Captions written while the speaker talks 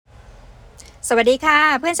สวัสดีค่ะ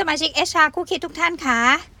เพื่อนสมาชิก HR คู่คิดทุกท่านค่ะ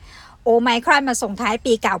โอไมครอนมาส่งท้าย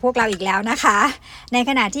ปีเก่าพวกเราอีกแล้วนะคะใน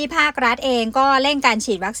ขณะที่ภาครัฐเองก็เร่งการ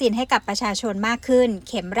ฉีดวัคซีนให้กับประชาชนมากขึ้น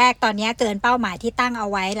เข็มแรกตอนนี้เกินเป้าหมายที่ตั้งเอา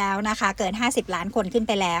ไว้แล้วนะคะเกิน50ล้านคนขึ้นไ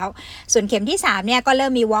ปแล้วส่วนเข็มที่3เนี่ยก็เริ่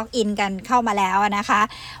มมี walk in กันเข้ามาแล้วนะคะ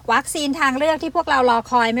วัคซีนทางเลือกที่พวกเรารอ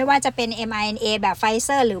คอยไม่ว่าจะเป็น mRNA แบบไฟเซ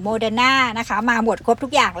อร์หรือโมเดอร์นานะคะมาหมดครบทุ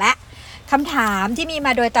กอย่างแล้วคำถามที่มีม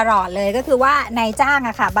าโดยตลอดเลยก็คือว่านายจ้างอ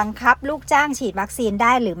ะค่ะบังคับลูกจ้างฉีดวัคซีนไ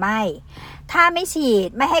ด้หรือไม่ถ้าไม่ฉีด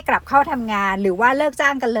ไม่ให้กลับเข้าทำงานหรือว่าเลิกจ้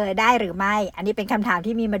างกันเลยได้หรือไม่อันนี้เป็นคำถาม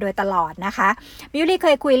ที่มีมาโดยตลอดนะคะมิวลี่เค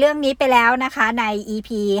ยคุยเรื่องนี้ไปแล้วนะคะใน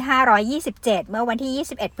EP.674 เมื่อวันที่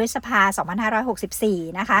21พฤษภาคม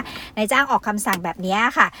2564นะคะนายจ้างออกคำสั่งแบบนี้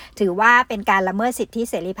ค่ะถือว่าเป็นการละเมิดสิทธิ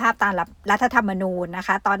เสรีภาพตามรัฐธรรมนูญนะค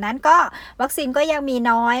ะตอนนั้นก็วัคซีนก็ยังมี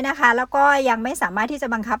น้อยนะคะแล้วก็ยังไม่สามารถที่จะ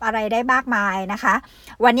บังคับอะไรได้มากมายนะคะ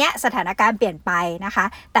วันนี้สถานการณ์เปลี่ยนไปนะคะ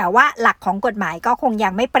แต่ว่าหลักของกฎหมายก็คงยั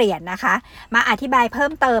งไม่เปลี่ยนนะคะมาอธิบายเพิ่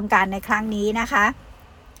มเติมกันในครั้งนี้นะคะ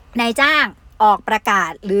นายจ้างออกประกา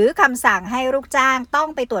ศหรือคำสั่งให้ลูกจ้างต้อง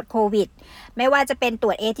ไปตรวจโควิดไม่ว่าจะเป็นตร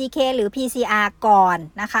วจ ATK หรือ PCR ก่อน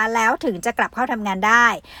นะคะแล้วถึงจะกลับเข้าทำงานได้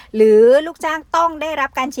หรือลูกจ้างต้องได้รับ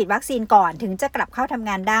การฉีดวัคซีนก่อนถึงจะกลับเข้าทำ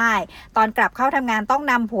งานได้ตอนกลับเข้าทำงานต้อง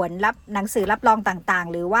นำผลรับหนังสือรับรองต่าง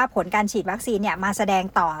ๆหรือว่าผลการฉีดวัคซีนเนี่ยมาแสดง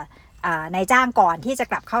ต่อนายจ้างก่อนที่จะ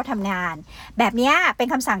กลับเข้าทำงานแบบนี้เป็น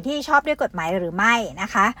คำสั่งที่ชอบด้วยกฎหมายหรือไม่นะ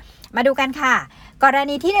คะมาดูกันค่ะกร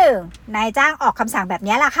ณีที่1นายจ้างออกคำสั่งแบบ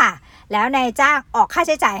นี้ล่ะค่ะแล้วนายจ้างออกค่าใ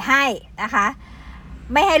ช้จ่ายให้นะคะ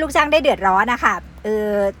ไม่ให้ลูกจ้างได้เดือดร้อนนะคะ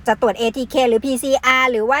จะตรวจ ATK หรือ PCR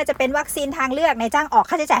หรือว่าจะเป็นวัคซีนทางเลือกนายจ้างออก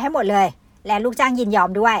ค่าใช้จ่ายให้หมดเลยและลูกจ้างยินยอม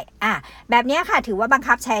ด้วยแบบนี้ค่ะถือว่าบัง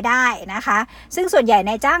คับใช้ได้นะคะซึ่งส่วนใหญ่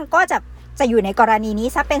นายจ้างก็จะอยู่ในกรณีนี้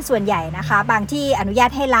ซะเป็นส่วนใหญ่นะคะบางที่อนุญา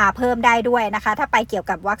ตให้ลาเพิ่มได้ด้วยนะคะถ้าไปเกี่ยว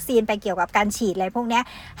กับวัคซีนไปเกี่ยวกับการฉีดอะไรพวกนี้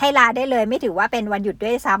ให้ลาได้เลยไม่ถือว่าเป็นวันหยุดด้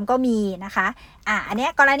วยซ้ำก็มีนะคะอันนี้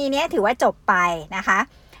กรณีนี้ถือว่าจบไปนะคะ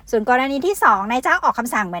ส่วนกรณีที่2นายจ้างออกค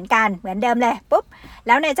ำสั่งเหมือนกันเหมือนเดิมเลยปุ๊บแ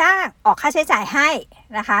ล้วนายจ้างออกค่าใช้จ่ายให้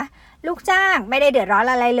นะคะลูกจ้างไม่ได้เดือดร้อน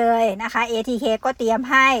อะไรเลยนะคะ ATK ก็เตรียม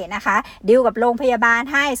ให้นะคะดีลกับโรงพยาบาล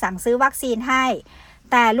ให้สั่งซื้อวัคซีนให้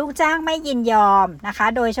แต่ลูกจ้างไม่ยินยอมนะคะ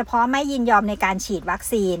โดยเฉพาะไม่ยินยอมในการฉีดวัค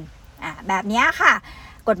ซีนแบบนี้ค่ะ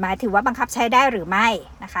กฎหมายถือว่าบังคับใช้ได้หรือไม่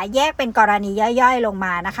นะคะแยกเป็นกรณีย่อยๆลงม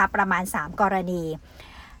านะคะประมาณ3กรณี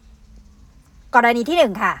กรณีที่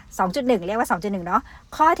1ค่ะ 2.1 เรียกว่า 2.1 เนาะ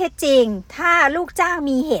ข้อเท็จจริงถ้าลูกจ้าง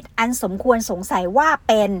มีเหตุอันสมควรสงสัยว่า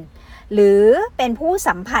เป็นหรือเป็นผู้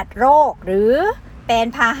สัมผัสโรคหรือเป็น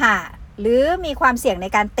พาหะหรือมีความเสี่ยงใน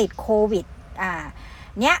การติดโควิด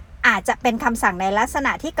เนี้ยอาจจะเป็นคำสั่งในลักษณ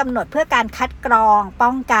ะที่กำหนดเพื่อการคัดกรองป้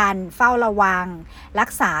องกันเฝ้าระวังรั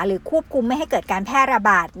กษาหรือควบคุมไม่ให้เกิดการแพร่ระ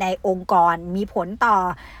บาดในองค์กรมีผลต่อ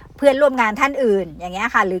เพื่อนร่วมงานท่านอื่นอย่างเงี้ย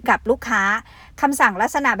ค่ะหรือกับลูกค้าคำสั่งลั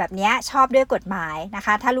กษณะแบบนี้ชอบด้วยกฎหมายนะค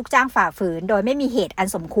ะถ้าลูกจ้างฝ่าฝืนโดยไม่มีเหตุอัน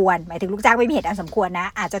สมควรหมายถึงลูกจ้างไม่มีเหตุอันสมควรนะ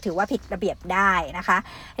อาจจะถือว่าผิดระเบียบได้นะคะ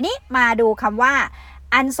อันนี้มาดูคำว่า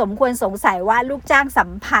อันสมควรสงสัยว่าลูกจ้างสั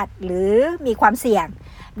มผัสหรือมีความเสี่ยง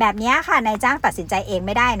แบบนี้ค่ะนายจ้างตัดสินใจเองไ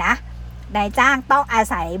ม่ได้นะนายจ้างต้องอา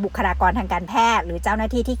ศัยบุคลากรทางการแพทย์หรือเจ้าหน้า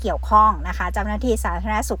ที่ที่เกี่ยวข้องนะคะเจ้าหน้าที่สาธา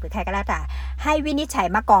รณสุขหรือใครก็แล้วแต่ให้วินิจฉัย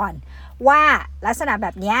มาก่อนว่าลักษณะแบ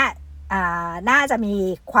บนี้น่าจะมี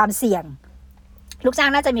ความเสี่ยงลูกจ้า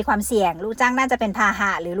งน่าจะมีความเสี่ยงลูกจ้างน่าจะเป็นพาห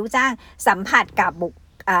ะหรือลูกจ้างสัมผัสกับ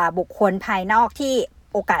บุคคลภายนอกที่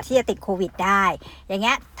โอกาสที่จะติดโควิดได้อย่างเ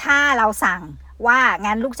งี้ยถ้าเราสั่งว่าง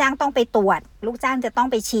านลูกจ้างต้องไปตรวจลูกจ้างจะต้อง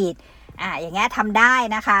ไปฉีดอย่างเงี้ยทำได้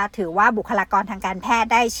นะคะถือว่าบุคลากรทางการแพทย์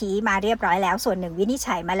ได้ชี้มาเรียบร้อยแล้วส่วนหนึ่งวินิจ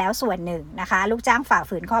ฉัยมาแล้วส่วนหนึ่งนะคะลูกจ้างฝ่า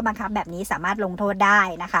ฝืนข้อบังคับแบบนี้สามารถลงโทษได้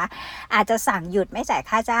นะคะอาจจะสั่งหยุดไม่จ่าย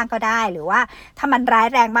ค่าจ้างก็ได้หรือว่าถ้ามันร้าย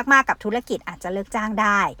แรงมากๆกับธุรกิจอาจจะเลิกจ้างไ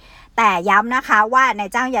ด้แต่ย้ำนะคะว่านาย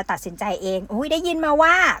จ้างอย่าตัดสินใจเองได้ยินมา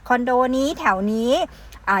ว่าคอนโดนี้แถวนี้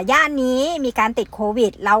ย่านนี้มีการติดโควิ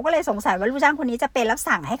ดเราก็เลยสงสัยว่าลูกจ้างคนนี้จะเป็นแล้ว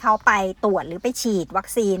สั่งให้เขาไปตรวจหรือไปฉีดวัค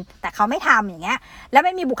ซีนแต่เขาไม่ทำอย่างเงี้ยแล้วไ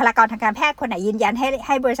ม่มีบุคลากรทางการแพทย์คนไหนยืนยันใ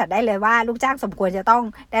ห้บริษัทได้เลยว่าลูกจ้างสมควรจะต้อง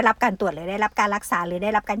ได้รับการตรวจหรือได้รับการรักษาหรือได้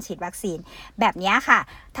รับการฉีดวัคซีนแบบนี้ค่ะ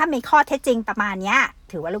ถ้ามีข้อเท็จจริงประมาณนี้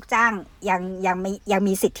ถือว่าลูกจ้างยัง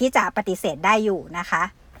มีสิทธิ์ที่จะปฏิเสธได้อยู่นะคะ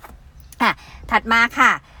ถัดมาค่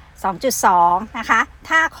ะ2.2 นะคะ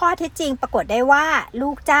ถ้าข้อเท็จจริงปรากฏได้ว่าลู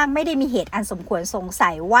กจ้างไม่ได้มีเหตุอันสมควรสงสั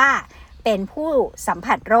ยว่าเป็นผู้สัม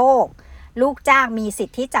ผัสโรคลูกจ้างมีสิท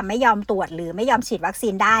ธิ์ที่จะไม่ยอมตรวจหรือไม่ยอมฉีดวัคซี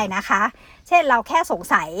นได้นะคะเช่นเราแค่สง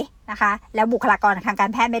สัยนะคะแล้วบุคลากรทางกา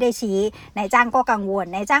รแพทย์ไม่ได้ชี้นายจ้างก็กังวล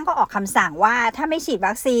นายจ้างก็ออกคำสั่งว่าถ้าไม่ฉีด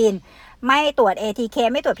วัคซีนไม่ตรวจ ATK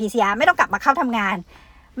ไม่ตรวจ PCR ไม่ต้องกลับมาเข้าทำงาน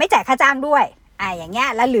ไม่จ่ายค่าจ้างด้วย อย่างเงี้ย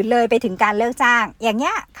แล้วหรือเลยไปถึงการเลิกจ้างอย่างเ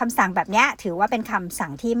งี้ยคำสั่งแบบเนี้ยถือว่าเป็นคำสั่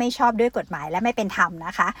งที่ไม่ชอบด้วยกฎหมายและไม่เป็นธรรมน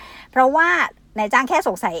ะคะเพราะว่านายจ้างแค่ส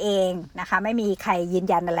งสัยเองนะคะไม่มีใครยืน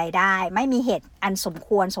ยันอะไรได้ไม่มีเหตุอันสมค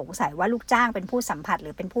วรสงสัยว่าลูกจ้างเป็นผู้สัมผัสห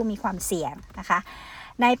รือเป็นผู้มีความเสี่ยงนะคะ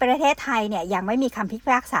ในประเทศไทยเนี่ยยังไม่มีคำพิพ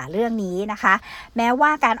ากษาเรื่องนี้นะคะแม้ว่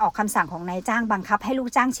าการออกคำสั่งของนายจ้างบังคับให้ลูก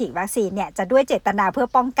จ้างฉีดวัคซีนเนี่ยจะด้วยเจตนาเพื่อ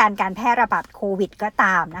ป้องกันการแพร่ระบาดโควิดก็ต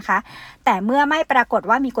ามนะคะแต่เมื่อไม่ปรากฏ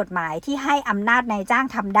ว่ามีกฎหมายที่ให้อำนาจนายจ้าง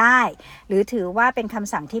ทำได้หรือถือว่าเป็นค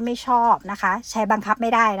ำสั่งที่ไม่ชอบนะคะใช้บังคับไม่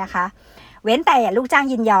ได้นะคะเว้นแต่ลูกจ้าง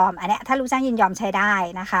ยินยอมอันนี้ถ้าลูกจ้างยินยอมใช้ได้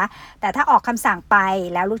นะคะแต่ถ้าออกคำสั่งไป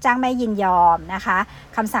แล้วลูกจ้างไม่ยินยอมนะคะ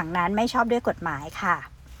คำสั่งนั้นไม่ชอบด้วยกฎหมายค่ะ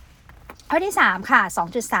ข้อที่3ค่ะ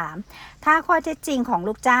 2.3 ถ้าข้อเท็จจริงของ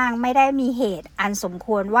ลูกจ้างไม่ได้มีเหตุอันสมค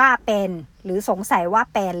วรว่าเป็นหรือสงสัยว่า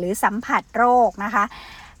เป็นหรือสัมผัสโรคนะคะ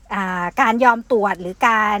การยอมตรวจหรือก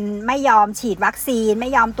ารไม่ยอมฉีดวัคซีนไม่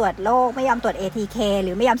ยอมตรวจโรคไม่ยอมตรวจ ATK ห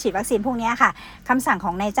รือไม่ยอมฉีดวัคซีนพวกนี้ค่ะคำสั่งข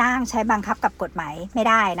องนายจ้างใช้บังคับกับกฎหมายไม่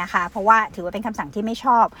ได้นะคะเพราะว่าถือว่าเป็นคำสั่งที่ไม่ช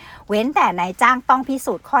อบเว้นแต่นายจ้างต้องพิ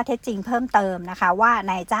สูจน์ข้อเท็จจริงเพิ่มเติมนะคะว่า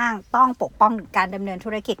นายจ้างต้องปกป้องการดำเนินธุ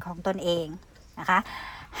รกิจของตนเองนะคะ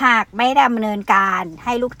หากไม่ดำเนินการใ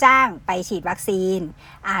ห้ลูกจ้างไปฉีดวัคซีน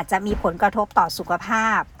อาจจะมีผลกระทบต่อสุขภา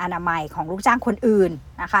พอนามัยของลูกจ้างคนอื่น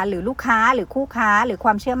นะคะหรือลูกค้าหรือคู่ค้าหรือคว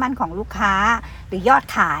ามเชื่อมั่นของลูกค้าหรือยอด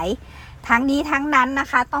ขายทั้งนี้ทั้งนั้นนะ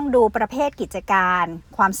คะต้องดูประเภทกิจการ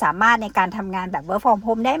ความสามารถในการทำงานแบบ work from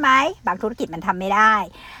home ได้ไหมบางธุรกิจมันทำไม่ได้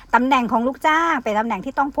ตำแหน่งของลูกจ้างเป็นตำแหน่ง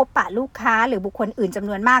ที่ต้องพบปะลูกค้าหรือบุคคลอื่นจำ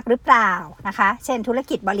นวนมากหรือเปล่านะคะเช่นธุร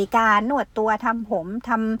กิจบริการนวดตัวทำผม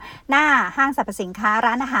ทำหน้าห้างสรรพสินค้า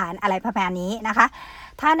ร้านอาหารอะไรประมาณนี้นะคะ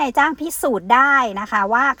ถ้านายจ้างพิสูจน์ได้นะคะ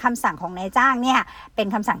ว่าคำสั่งของนายจ้างเนี่ยเป็น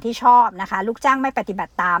คำสั่งที่ชอบนะคะลูกจ้างไม่ปฏิบั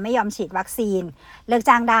ติตามไม่ยอมฉีดวัคซีนเลิก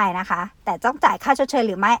จ้างได้นะคะแต่ต้องจ่ายค่าชดเชยห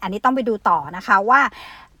รือไม่อันนี้ต้องไปดูต่อนะคะว่า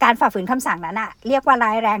การฝ่าฝืนคำสั่งนั้นเรียกว่าร้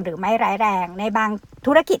ายแรงหรือไม่ร้ายแรงในบาง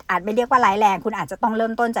ธุรกิจอาจไม่เรียกว่าร้ายแรงคุณอาจจะต้องเริ่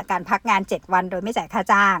มต้นจากการพักงาน7วันโดยไม่จ่ายค่า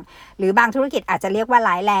จ้างหรือบางธุรกิจอาจจะเรียกว่า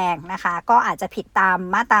ร้ายแรงนะคะก็อาจจะผิดตาม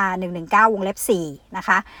มาตรา119วงเล็บ4นะ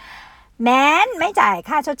คะแม้นไม่จ่าย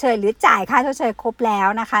ค่าชดเชยหรือจ่ายค่าชดเชยครบแล้ว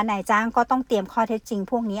นะคะนายจ้างก็ต้องเตรียมข้อเท็จจริง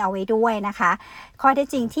พวกนี้เอาไว้ด้วยนะคะข้อเท็จ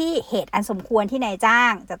จริงที่เหตุอันสมควรที่นายจ้า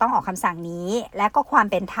งจะต้องออกคำสั่งนี้และก็ความ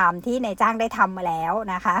เป็นธรรมที่นายจ้างได้ทำมาแล้ว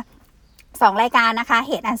นะคะ2รายการนะคะเ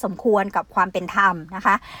หตุอันสมควรกับความเป็นธรรมนะค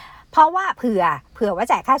ะเพราะว่าเผื่อว่า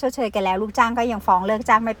จ่ายค่าชดเชยกันแล้วลูกจ้างก็ยังฟ้องเลิก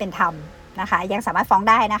จ้างไม่เป็นธรรมนะคะยังสามารถฟ้อง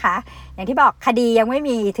ได้นะคะอย่างที่บอกคดียังไม่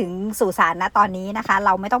มีถึงสู่ศาลนะตอนนี้นะคะเร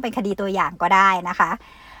าไม่ต้องเป็นคดีตัวอย่างก็ได้นะคะ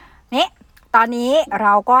นี่ตอนนี้เร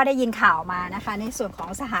าก็ได้ยินข่าวมานะคะในส่วนของ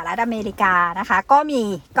สหรัฐอเมริกานะคะก็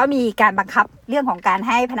มีการบังคับเรื่องของการใ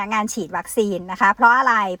ห้พนักงานฉีดวัคซีนนะคะเพราะอะ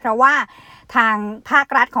ไรเพราะว่าทางภาค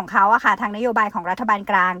รัฐของเขาอะค่ะทางนโยบายของรัฐบาล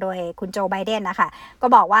กลางโดยคุณโจไบเดนนะคะก็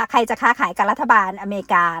บอกว่าใครจะค้าขายกับรัฐบาลอเมริ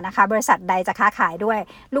กานะคะบริษัทใดจะค้าขายด้วย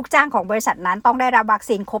ลูกจ้างของบริษัทนั้นต้องได้รับวัค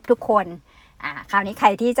ซีนครบทุกคนคราวนี้ใคร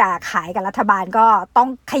ที่จะขายกับรัฐบาลก็ต้อง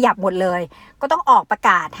ขยับหมดเลยก็ต้องออกประ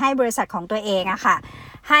กาศให้บริษัทของตัวเองอะค่ะ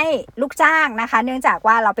ให้ลูกจ้างนะคะเนื่องจาก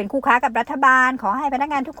ว่าเราเป็นคู่ค้ากับรัฐบาลขอให้พนัก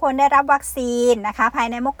งานทุกคนได้รับวัคซีนนะคะภาย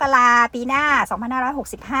ในมกราปีหน้า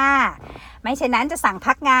2565ไม่เช่นนั้นจะสั่ง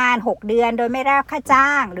พักงาน6เดือนโดยไม่ได้รับค่าจ้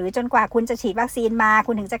างหรือจนกว่าคุณจะฉีดวัคซีนมา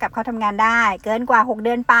คุณถึงจะกลับเข้าทำงานได้เกินกว่า6เ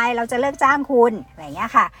ดือนไปเราจะเลิกจ้างคุณอะไรอย่างเงี้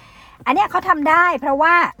ยค่ะอันเนี้ยเขาทำได้เพราะว่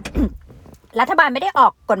า รัฐบาลไม่ได้ออ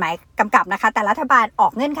กกฎหมายกำกับนะคะแต่รัฐบาลออ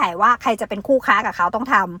กเงื่อนไขว่าใครจะเป็นคู่ค้ากับเขาต้อง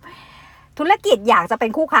ทำธุรกิจอยากจะเป็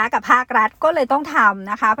นคู่ค้ากับภาครัฐก็เลยต้องท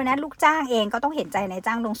ำนะคะเพราะนั้นลูกจ้างเองก็ต้องเห็นใจนาย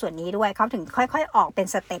จ้างตรงส่วนนี้ด้วยเขาถึงค่อยๆออกเป็น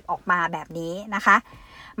สเต็ปออกมาแบบนี้นะคะ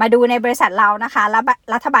มาดูในบริษัทเรานะคะแล้ว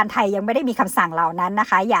รัฐบาลไทยยังไม่ได้มีคำสั่งเหล่านั้นนะ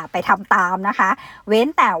คะอย่าไปทำตามนะคะเว้น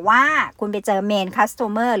แต่ว่าคุณไปเจอเมนคัสโต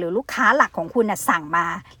เมอร์หรือลูกค้าหลักของคุณสั่งมา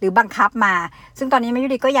หรือบังคับมาซึ่งตอนนี้มายุ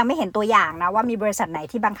ริก็ยังไม่เห็นตัวอย่างนะว่ามีบริษัทไหน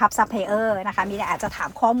ที่บังคับซัพพลายเออร์นะคะมีแต่อาจจะถาม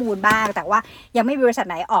ข้อมูลบ้างแต่ว่ายังไม่มีบริษัท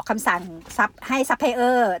ไหนออกคำสั่งให้ซัพพลายเอ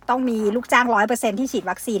อร์ต้องมีลูกจ้าง 100% ที่ฉีด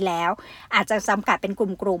วัคซีนแล้วอาจจะจำกัดเป็นก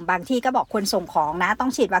ลุ่มๆบางที่ก็บอกคนส่งของนะต้อ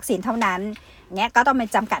งฉีดวัคซีนเท่านั้นเงี้ยก็ต้องเป็น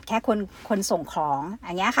จำกัดแค่คนส่งของอ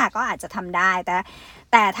ย่างเงี้ยค่ะก็อาจจะทำได้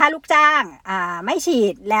แต่ถ้าลูกจ้างไม่ฉี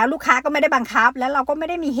ดแล้วลูกค้าก็ไม่ได้บังคับแล้วเราก็ไม่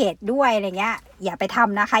ได้มีเหตุด้วยอะไรเงี้ยอย่าไปท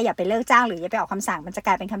ำนะคะอย่าไปเลิกจ้างหรืออย่าไปออกคำสั่งมันจะก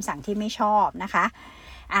ลายเป็นคำสั่งที่ไม่ชอบนะคะ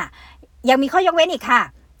ยังมีข้อยกเว้นอีกค่ะ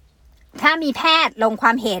ถ้ามีแพทย์ลงคว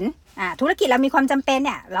ามเห็นธุรกิจเรามีความจำเป็นเ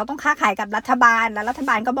นี่ยเราต้องค้าขายกับรัฐบาลแล้วรัฐ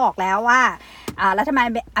บาลก็บอกแล้วว่ารัฐบาล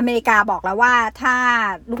อเมริกาบอกแล้วว่าถ้า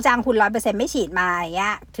ลูกจ้างคุณ 100% ไม่ฉีดมาอย่างเงี้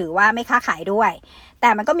ยถือว่าไม่ค้าขายด้วย แต่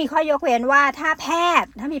มันก็มีข้อยกเว้นว่าถ้า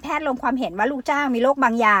มีแพทย์ลงความเห็นว่าลูกจ้างมีโรคบ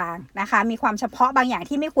างอย่างนะคะมีความเฉพาะบางอย่าง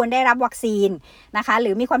ที่ไม่ควรได้รับวัคซีนนะคะหรื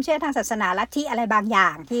อมีความเชื่อทางศาสนาลัทธิอะไรบางอย่า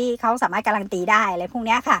งที่เขาสามารถการันตีได้อะไรพวก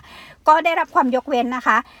นี้ค่ะก็ได้รับความยกเว้นนะค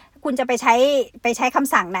ะคุณจะไปใช้ค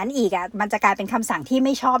ำสั่งนั้นอีกอ่ะมันจะกลายเป็นคำสั่งที่ไ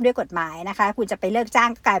ม่ชอบด้วยกฎหมายนะคะคุณจะไปเลิกจ้าง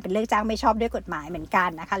ก็กลายเป็นเลิกจ้างไม่ชอบด้วยกฎหมายเหมือนกัน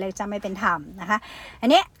นะคะเลิกจ้างไม่เป็นธรรมนะคะอัน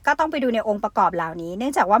นี้ก็ต้องไปดูในองค์ประกอบเหล่านี้เนื่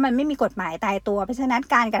องจากว่ามันไม่มีกฎหมายตายตัวเพราะฉะนั้น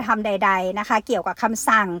การกระทำใดๆนะคะเกี่ยวกับคำ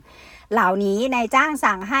สั่งเหล่านี้นายจ้าง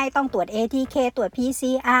สั่งให้ต้องตรวจ ATK ตรวจ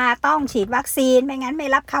PCR ต้องฉีดวัคซีนไม่งั้นไม่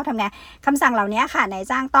รับเข้าทำงานคำสั่งเหล่านี้ค่ะนาย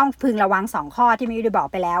จ้างต้องพึงระวัง2ข้อที่มิวได้บอก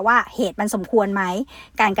ไปแล้วว่าเหตุมันสมควรไหม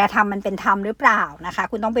การกระทำมันเป็นธรรมหรือเปล่านะคะ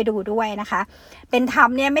คุณต้องไปดูด้วยนะคะเป็นธรรม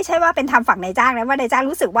เนี่ยไม่ใช่ว่าเป็นธรรมฝั่งนายจ้างนะว่านายจ้าง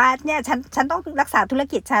รู้สึกว่าเนี่ยฉันต้องรักษาธุร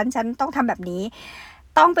กิจฉันต้องทำแบบนี้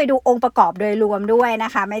ต้องไปดูองค์ประกอบโดยรวมด้วยน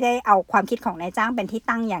ะคะไม่ได้เอาความคิดของนายจ้างเป็นที่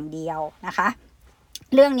ตั้งอย่างเดียวนะคะ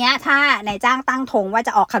เรื่องนี้ถ้านายจ้างตั้งธงว่าจ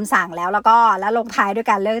ะออกคำสั่งแล้วลงท้ายด้วย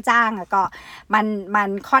การเลิกจ้างก็มัน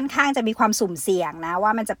ค่อนข้างจะมีความสุ่มเสี่ยงนะว่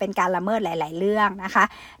ามันจะเป็นการละเมิดหลายๆเรื่องนะคะ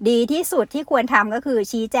ดีที่สุดที่ควรทำก็คือ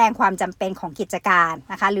ชี้แจงความจำเป็นของกิจการ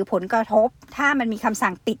นะคะหรือผลกระทบถ้ามันมีคำ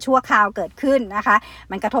สั่งปิดชั่วคราวเกิดขึ้นนะคะ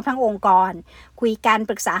มันกระทบทั้งองค์กรคุยกัน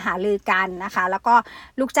ปรึกษาหารือกันนะคะแล้วก็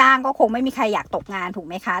ลูกจ้างก็คงไม่มีใครอยากตกงานถูกไ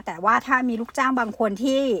หมคะแต่ว่าถ้ามีลูกจ้างบางคน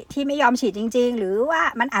ที่ไม่ยอมฉีดจริงๆหรือว่า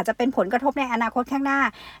มันอาจจะเป็นผลกระทบในอนาคตข้างหน้า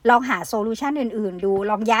ลองหาโซลูชันอื่นๆดู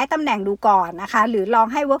ลองย้ายตำแหน่งดูก่อนนะคะหรือลอง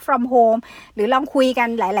ให้ work from home หรือลองคุยกัน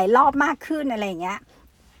หลายๆรอบมากขึ้นอะไรอย่างเงี้ย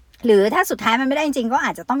หรือถ้าสุดท้ายมันไม่ได้จริงๆก็อ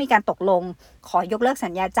าจจะต้องมีการตกลงขอยกเลิกสั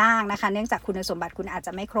ญญาจ้างนะคะเนื่องจากคุณสมบัติคุณอาจจ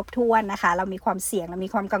ะไม่ครบถ้วนนะคะเรามีความเสี่ยงเรามี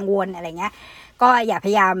ความกังวลอะไรเงี้ยก็อย่าพ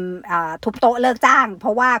ยายามทุบโต๊ะเลิกจ้างเพร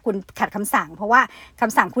าะว่าคุณขัดคำสั่งเพราะว่าค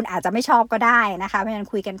ำสั่งคุณอาจจะไม่ชอบก็ได้นะคะเพราะฉะนั้น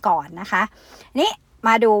คุยกันก่อนนะคะนี่ม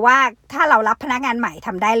าดูว่าถ้าเรารับพนักงานใหม่ท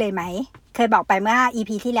ำได้เลยไหมเคยบอกไปเมื่อ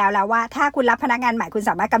EP ที่แล้วว่าถ้าคุณรับพนักงานใหม่คุณ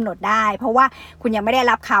สามารถกำหนดได้เพราะว่าคุณยังไม่ได้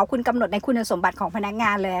รับเขาคุณกำหนดในคุณสมบัติของพนักง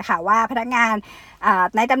านเลยค่ะว่าพนักงาน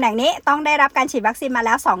ในตำแหน่งนี้ต้องได้รับการฉีดวัคซีนมาแ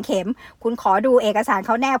ล้ว2เข็มคุณขอดูเอกสารเข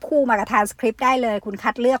าแนบคู่มากับทรานสคริปต์ได้เลยคุณ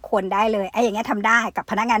คัดเลือกคนได้เลยอย่างเงี้ยทำได้กับ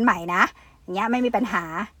พนักงานใหม่นะอย่างเงี้ยไม่มีปัญหา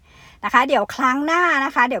นะคะเดี๋ยวครั้งหน้าน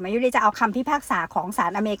ะคะเดี๋ยวมายุริจะเอาคำพิพากษาของศา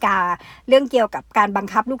ลอเมริกาเรื่องเกี่ยวกับการบัง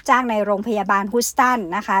คับลูกจ้างในโรงพยาบาลฮูสตัน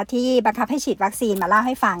นะคะที่บังคับให้ฉีดวัคซีนมาเล่าใ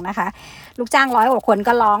ห้ฟังนะคะลูกจ้าง100 กว่าคน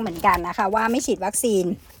ก็ร้องเหมือนกันนะคะว่าไม่ฉีดวัคซีน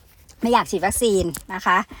ไม่อยากฉีดวัคซีนนะค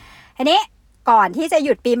ะทีนี้ก่อนที่จะห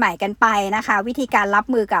ยุดปีใหม่กันไปนะคะวิธีการรับ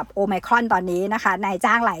มือกับโอไมครอนตอนนี้นะคะนาย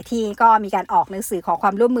จ้างหลายที่ก็มีการออกหนังสือขอคว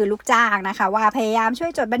ามร่วมมือลูกจ้างนะคะว่าพยายามช่ว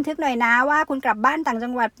ยจดบันทึกหน่อยนะว่าคุณกลับบ้านต่างจั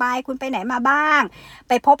งหวัดไปคุณไปไหนมาบ้างไ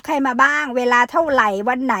ปพบใครมาบ้างเวลาเท่าไหร่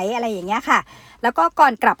วันไหนอะไรอย่างเงี้ยค่ะแล้วก็ก่อ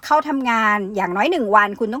นกลับเข้าทำงานอย่างน้อย1 วัน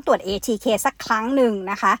คุณต้องตรวจ ATK สักครั้งหนึ่ง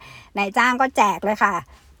นะคะนายจ้างก็แจกเลยค่ะ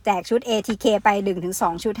แจกชุด ATK ไป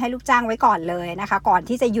 1-2 ชุดให้ลูกจ้างไว้ก่อนเลยนะคะก่อน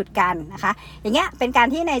ที่จะหยุดกันนะคะอย่างเงี้ยเป็นการ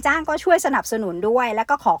ที่นายจ้างก็ช่วยสนับสนุนด้วยแล้ว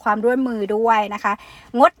ก็ขอความร่วมมือด้วยนะคะ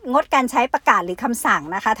งดการใช้ประกาศหรือคำสั่ง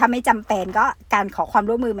นะคะถ้าไม่จำเป็นก็การขอความ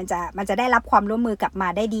ร่วมมือมันจะได้รับความร่วมมือกลับมา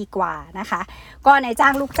ได้ดีกว่านะคะก็นายจ้า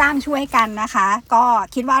งลูกจ้างช่วยกันนะคะก็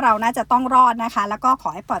คิดว่าเราน่าจะต้องรอดนะคะแล้วก็ขอ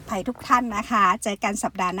ให้ปลอดภัยทุกท่านนะคะเจอกันสั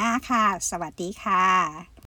ปดาห์หน้าค่ะสวัสดีค่ะ